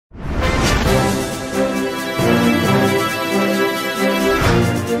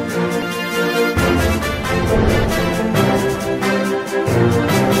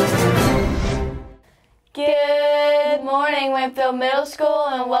Winfield Middle School,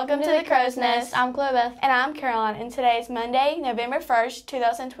 and welcome to the Crow's Nest. I'm Chloe Beth. And I'm Caroline, and today is Monday, November 1st,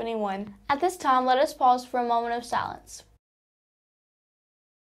 2021. At this time, let us pause for a moment of silence.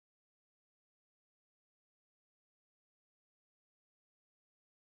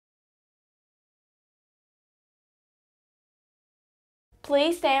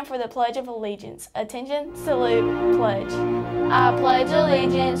 Please stand for the Pledge of Allegiance. Attention, salute, pledge. I pledge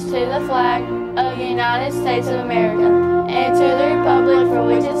allegiance to the flag of the United States of America and to the republic for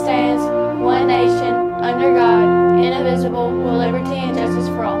which it stands, one nation, under God, indivisible, with liberty and justice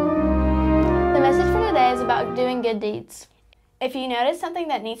for all. The message for today is about doing good deeds. If you notice something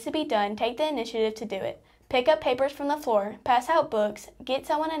that needs to be done, take the initiative to do it. Pick up papers from the floor, pass out books, get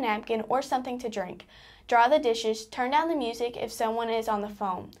someone a napkin or something to drink. Dry the dishes, turn down the music if someone is on the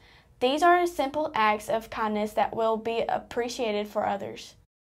phone. These are simple acts of kindness that will be appreciated for others.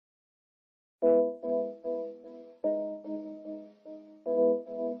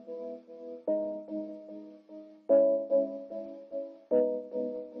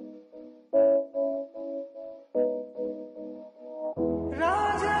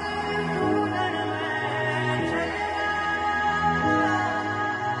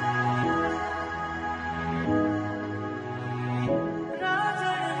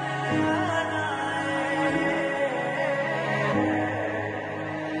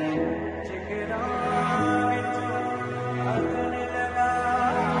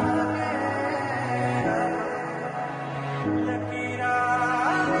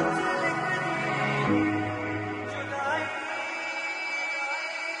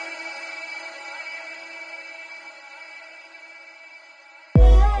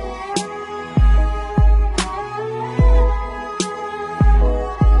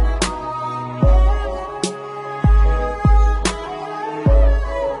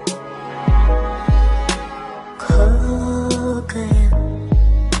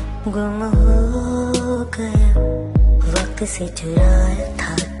 गुम हो गया वक्त से चुराया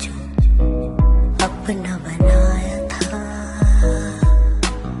था जो अपना बनाया था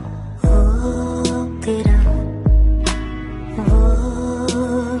वो तेरा वो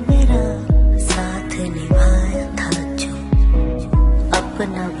मेरा साथ निभाया था जो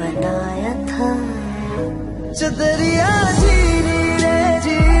अपना बनाया था चदरिया जीनी रे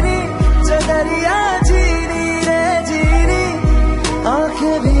जीनी चदरिया जीनी रे जीनी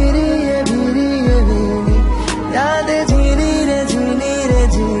आंखें भीनी ये भीनी ये भीनी यादें झीनी रे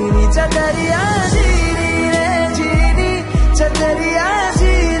झीनी चदरिया झीनी रे झीनी चदरिया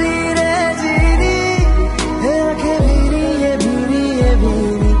झीनी रे झीनी आंखें भीनी ये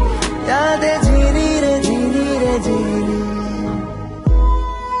भीनी यादें झीनी रे झीनी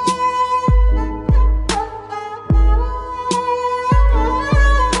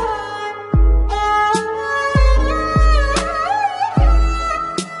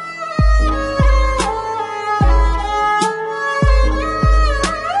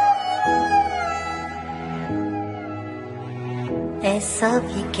ऐसा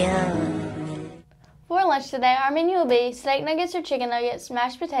भी क्या For lunch today, our menu will be steak nuggets or chicken nuggets,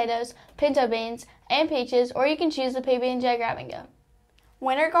 mashed potatoes, pinto beans, and peaches, or you can choose the PB&J Grab and Go.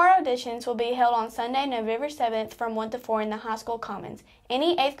 Winter Guard auditions will be held on Sunday, November 7th from 1 to 4 in the high school commons.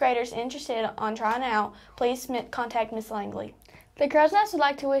 Any 8th graders interested on trying out, please contact Miss Langley. The Crow's Nest would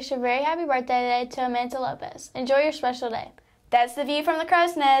like to wish a very happy birthday today to Amanda Lopez. Enjoy your special day. That's the view from the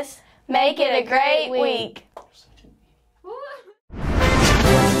Crow's Nest. Make it a great week.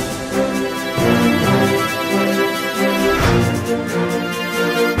 क्या